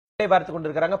பார்த்துக்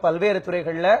கொண்டிருக்கிறாங்க பல்வேறு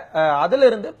துறைகள்ல. அதுல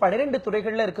இருந்து 12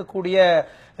 துறைகள்ல இருக்கக்கூடிய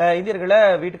இந்தியர்களை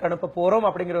வீட்டுக்கு அனுப்ப போறோம்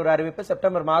அப்படிங்கிற ஒரு அறிவிப்பு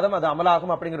செப்டம்பர் மாதம் அது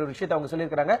அமலாகும் அப்படிங்கிற ஒரு விஷயத்தை அவங்க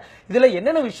சொல்லியிருக்காங்க. இதுல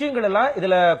என்னென்ன விஷயங்கள் எல்லாம்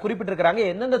இதுல குறிப்பிட்டிருக்கிறாங்க,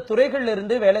 எந்தெந்த துறைகள்ல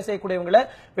இருந்து வேலை செய்யக்கூடியவங்களை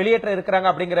வெளியேற்ற இருக்கிறாங்க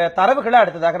அப்படிங்கிற தரவுகளை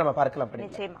அடுத்ததாக நம்ம பார்க்கலாம்.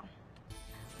 நிச்சயமா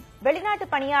வெளிநாட்டு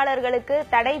பணியாளர்களுக்கு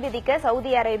தடை விதிக்க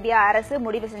சவுதி அரேபியா அரசு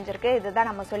முடிவு செஞ்சிருக்கு. இதுதான்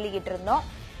நம்ம சொல்லிக்கிட்டு இருந்தோம்.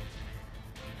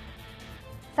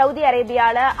 சவுதி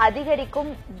அரேபியால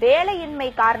அதிகரிக்கும் வேலையின்மை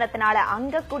காரணத்தினால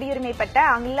அங்க குடியுரிமை பெற்ற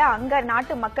அங்க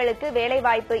நாட்டு மக்களுக்கு வேலை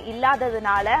வாய்ப்பு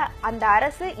இல்லாததுனால அந்த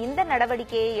அரசு இந்த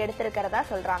நடவடிக்கையை எடுத்திருக்கிறதா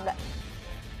சொல்றாங்க.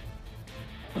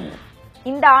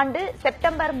 இந்த ஆண்டு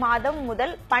செப்டம்பர் மாதம்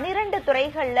முதல் 12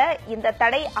 துறைகள்ல இந்த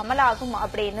தடை அமலாகும்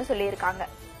அப்படின்னு சொல்லியிருக்காங்க.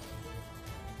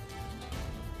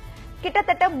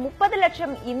 கிட்டத்தட்ட 30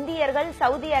 லட்சம் இந்தியர்கள்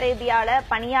சவுதி அரேபியால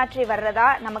பணியாற்றி வர்றதா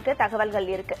நமக்கு தகவல்கள்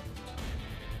இருக்கு.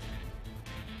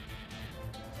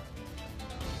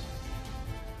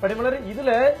 படிமலர், இதுல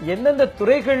எந்தெந்த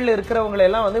துறைகள்ல இருக்கிறவங்க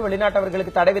எல்லாம்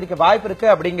வெளிநாட்டவர்களுக்கு தடை விதிக்க வாய்ப்பு இருக்கு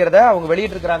அப்படிங்கறத அவங்க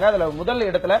வெளியிட்டு இருக்காங்க. அதுல முதல்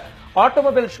இடத்துல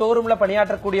ஆட்டோமொபைல் ஷோரூம்ல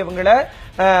பணியாற்றக்கூடியவங்களை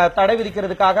தடை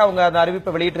விதிக்கிறதுக்காக அவங்க அந்த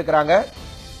அறிவிப்பை வெளியிட்டு இருக்காங்க.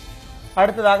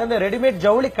 அடுத்ததாக இந்த ரெடிமேட்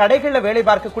ஜவுளி கடைகள்ல வேலை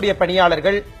பார்க்கக்கூடிய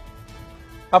பணியாளர்கள்,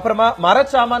 அப்புறமா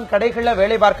மரச்சாமான் கடைகள்ல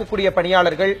வேலை பார்க்கக்கூடிய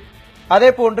பணியாளர்கள், அதே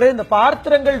போன்று இந்த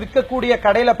பாத்திரங்கள் விற்கக்கூடிய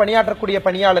கடையில பணியாற்றக்கூடிய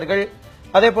பணியாளர்கள்,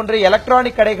 அதே போன்று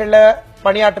எலக்ட்ரானிக் கடைகள்ல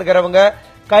பணியாற்றுகிறவங்க,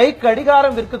 கை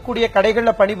கடிகாரம் விற்கக்கூடிய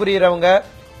கடைகள்ல பணிபுரியறவங்க,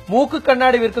 மூக்கு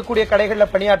கண்ணாடி விற்கக்கூடிய கடைகள்ல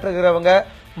பணியாற்றுகிறவங்க,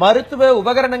 மருத்துவ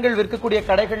உபகரணங்கள் விற்கக்கூடிய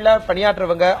கடைகள்ல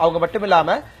பணியாற்றுறவங்க, அவங்க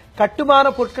மட்டுமில்லாம கட்டுமான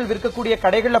பொருட்கள் விற்கக்கூடிய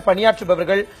கடைகள்ல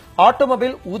பணியாற்றுபவர்கள்,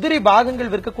 ஆட்டோமொபைல் உதிரி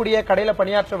பாகங்கள் விற்கக்கூடிய கடையில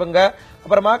பணியாற்றுறவங்க,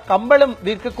 அப்புறமா கம்பளம்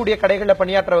விற்கக்கூடிய கடைகள்ல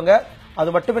பணியாற்றுறவங்க, அது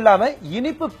மட்டுமில்லாம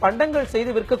இனிப்பு பண்டங்கள்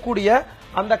செய்து விற்கக்கூடிய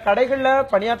அந்த கடைகள்ல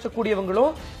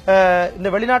பணியாற்றக்கூடியவங்களும் இந்த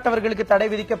வெளிநாட்டவர்களுக்கு தடை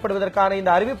விதிக்கப்படுவதற்கான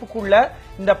இந்த அறிவிப்புக்குள்ள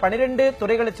இந்த 12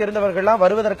 துறைகளை சேர்ந்தவர்கள்லாம்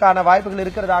வருவதற்கான வாய்ப்புகள்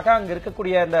இருக்கிறதாக அங்க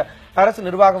இருக்கக்கூடிய அந்த அரசு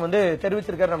நிர்வாகம்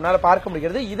தெரிவிச்சிருக்கிறது நம்மளால பார்க்க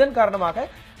முடிகிறது. இதன் காரணமாக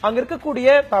அங்க இருக்கக்கூடிய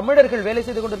தமிழர்கள், வேலை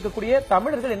செய்து கொண்டிருக்கக்கூடிய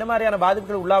தமிழர்கள் என்ன மாதிரியான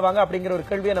பாதிப்புகள் உள்ளாவாங்க அப்படிங்கிற ஒரு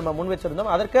கேள்வியை நம்ம முன்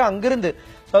வச்சிருந்தோம். அதற்கு அங்கிருந்து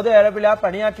சவுதி அரேபியா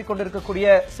பணியாற்றி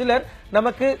கொண்டிருக்கக்கூடிய சிலர்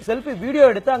நமக்கு செல்ஃபி வீடியோ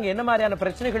எடுத்து அங்க என்ன மாதிரியான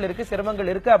பிரச்சனைகள் இருக்கு,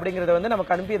 சிரமங்கள் இருக்கு அப்படிங்கறத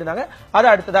நமக்கு அனுப்பியிருந்தாங்க. அதை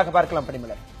அடுத்ததாக பார்க்கலாம்.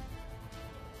 பணிமலர்,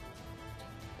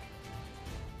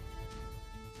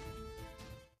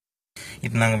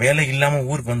 இப்ப நாங்க வேலை இல்லாம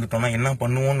ஊருக்கு வந்துட்டோம்னா என்ன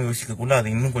பண்ணுவோம்னு யோசிக்கக்குள்ள அது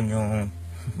இன்னும் கொஞ்சம்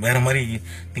வேற மாதிரி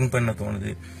திங்க் பண்ண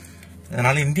தோணுது.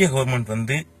 அதனால இந்திய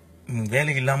கவர்மெண்ட்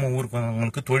வேலை இல்லாம ஊருக்கு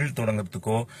வந்தவங்களுக்கு தொழில்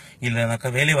தொடங்குறதுக்கோ இல்லைனாக்கா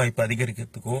வேலை வாய்ப்பு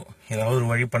அதிகரிக்கிறதுக்கோ ஏதாவது ஒரு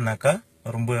வழி பண்ணாக்கா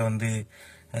ரொம்ப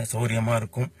சௌகரியமா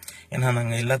இருக்கும். ஏன்னா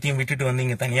நாங்க எல்லாத்தையும் விட்டுட்டு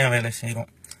இங்க தனியா வேலை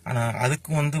செய்யறோம். ஆனா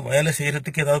அதுக்கு வேலை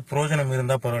செய்யறதுக்கு ஏதாவது பிரயோஜனம்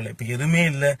இருந்தா பரவாயில்ல. இப்ப எதுவுமே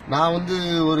இல்ல. நான்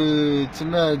ஒரு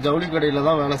சின்ன ஜவுளி கடையில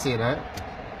தான் வேலை செய்யறேன்.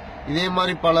 இதே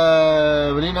மாதிரி பல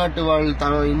வெளிநாட்டு வாழ்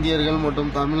இந்தியர்கள்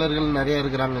மற்றும் தமிழர்கள் நிறைய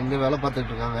இருக்கிறாங்க, இங்க வேலை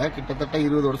பார்த்துட்டு இருக்காங்க. கிட்டத்தட்ட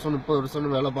 20 வருஷம் 30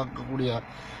 வருஷம் வேலை பார்க்கக்கூடிய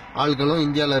ஆட்களும்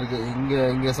இந்தியாவில் இருக்கு,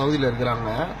 இங்க சவுதியில இருக்கிறாங்க.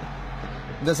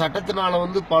 இந்த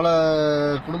சட்டத்தினால பல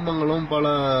குடும்பங்களும்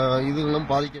பல இதுகளும்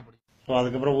பாதிக்கப்படும்.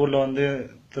 அதுக்கப்புறம் ஊர்ல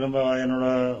திரும்ப என்னோட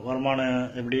வருமானம்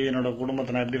எப்படி, என்னோட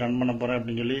குடும்பத்தை நான் எப்படி ரன் பண்ண போறேன்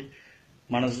அப்படின்னு சொல்லி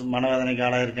மனவேதனைக்கு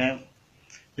ஆளாயிருக்கேன்.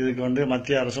 இதுக்கு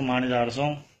மத்திய அரசும் மாநில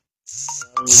அரசும்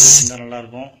நல்லா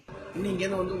இருக்கும். இன்னும்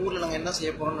இங்கேருந்து ஊர்ல நாங்க என்ன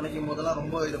செய்ய போறோம்னு நினைக்கும் போதெல்லாம்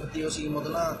ரொம்ப இதை பத்தி யோசிக்கும்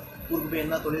போதெல்லாம் ஊருக்கு போய்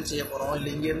என்ன தொழில் செய்ய போறோம்,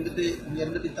 இல்லை இங்க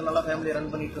இருந்துட்டு இத்தனை நாளா ஃபேமிலியை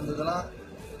ரன் பண்ணிட்டு இருந்ததெல்லாம்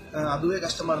அதுவே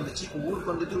கஷ்டமா இருந்துச்சு. இப்போ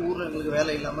ஊருக்கு ஊர்ல எங்களுக்கு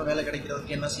வேலை இல்லாம வேலை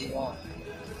கிடைக்கிறதுக்கு என்ன செய்வோம்,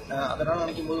 அதனால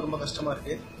நினைக்கும் போது ரொம்ப கஷ்டமா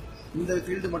இருக்கு. இந்த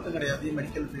ஃபீல்டு மட்டும் கிடையாது,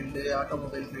 மெடிக்கல் ஃபீல்டு,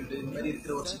 ஆட்டோமொபைல் ஃபீல்டு, இந்த மாதிரி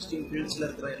இருக்கிற ஒரு 16 ஃபீல்ட்ஸ்ல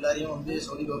இருக்கிற எல்லாரையும்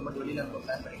சவுதி கவர்மெண்ட் வெளியில நம்ம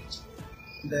பிளான் பண்ணிடுச்சு.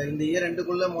 இந்த இயர்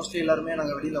ரெண்டுக்குள்ள மோஸ்ட்லி எல்லாருமே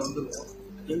நாங்கள் வெளியில வந்துருவோம்.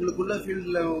 எங்களுக்குள்ள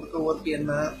ஃபீல்டில் இருக்க ஒர்க்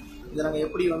என்ன, இதை நாங்கள்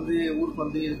எப்படி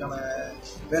ஊருக்கு இதுக்கான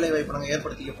வேலை வாய்ப்பு நாங்கள்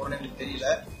ஏற்படுத்திக்க போறோம்னு எங்களுக்கு தெரியல.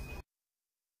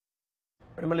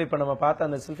 இப்ப நம்ம பார்த்த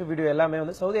அந்த செல்ஃபி வீடியோ எல்லாமே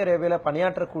சவுதி அரேபியால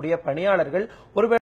பணியாற்றக்கூடிய பணியாளர்கள் ஒரு